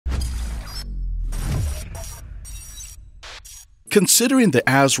Considering the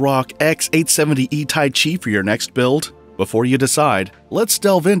ASRock X870E Taichi for your next build? Before you decide, let's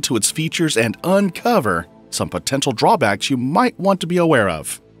delve into its features and uncover some potential drawbacks you might want to be aware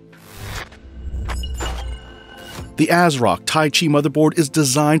of. The ASRock Taichi motherboard is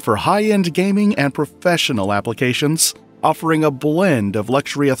designed for high-end gaming and professional applications, offering a blend of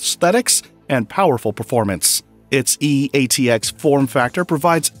luxury aesthetics and powerful performance. Its eATX form factor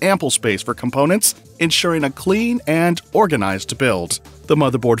provides ample space for components, ensuring a clean and organized build. The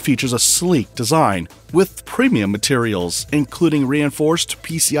motherboard features a sleek design with premium materials, including reinforced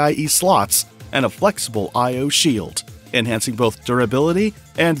PCIe slots and a flexible I/O shield, enhancing both durability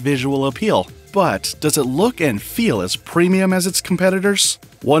and visual appeal. But does it look and feel as premium as its competitors?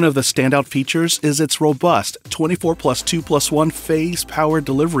 One of the standout features is its robust 24+2+1 phase power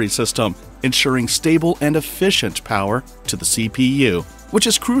delivery system, ensuring stable and efficient power to the CPU, which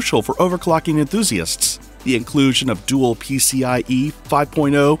is crucial for overclocking enthusiasts. The inclusion of dual PCIe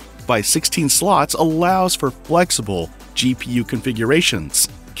 5.0 by 16 slots allows for flexible GPU configurations,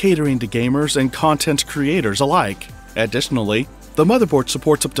 catering to gamers and content creators alike. Additionally, the motherboard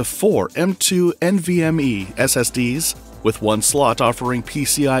supports up to 4 M.2 NVMe SSDs, with one slot offering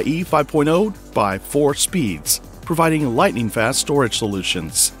PCIe 5.0 by 4 speeds, providing lightning-fast storage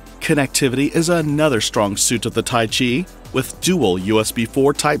solutions. Connectivity is another strong suit of the Taichi, with dual USB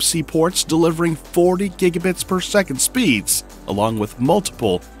 4 Type-C ports delivering 40 gigabits per second speeds, along with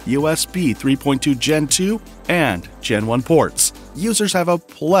multiple USB 3.2 Gen 2 and Gen 1 ports. Users have a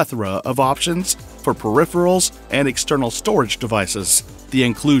plethora of options for peripherals and external storage devices. The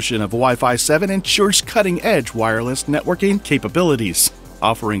inclusion of Wi-Fi 7 ensures cutting-edge wireless networking capabilities,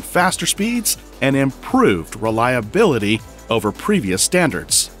 offering faster speeds and improved reliability over previous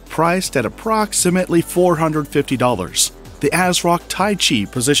standards. Priced at approximately $450, the ASRock Taichi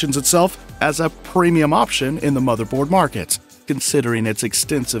positions itself as a premium option in the motherboard market. Considering its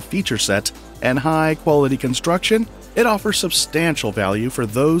extensive feature set and high-quality construction, it offers substantial value for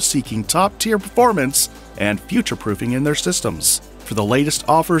those seeking top-tier performance and future-proofing in their systems. For the latest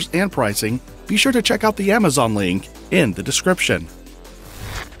offers and pricing, be sure to check out the Amazon link in the description.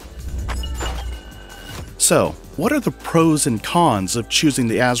 So, what are the pros and cons of choosing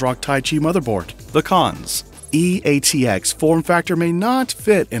the ASRock Taichi motherboard? The cons: eATX form factor may not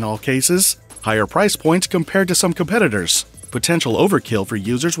fit in all cases, higher price points compared to some competitors, potential overkill for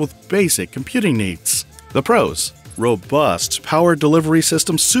users with basic computing needs. The pros: robust power delivery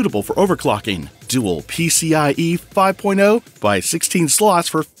system suitable for overclocking, dual PCIe 5.0 by 16 slots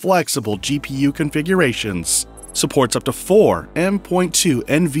for flexible GPU configurations, supports up to 4 M.2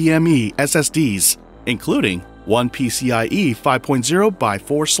 NVMe SSDs, including one PCIe 5.0 by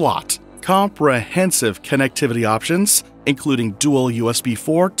 4 slot, comprehensive connectivity options, including dual USB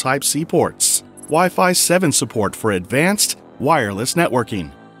 4 Type-C ports, Wi-Fi 7 support for advanced wireless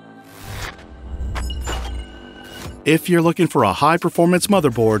networking. If you're looking for a high-performance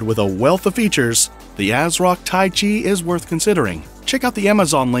motherboard with a wealth of features, the ASRock Taichi is worth considering. Check out the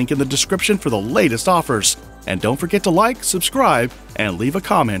Amazon link in the description for the latest offers, and don't forget to like, subscribe, and leave a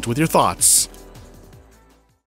comment with your thoughts.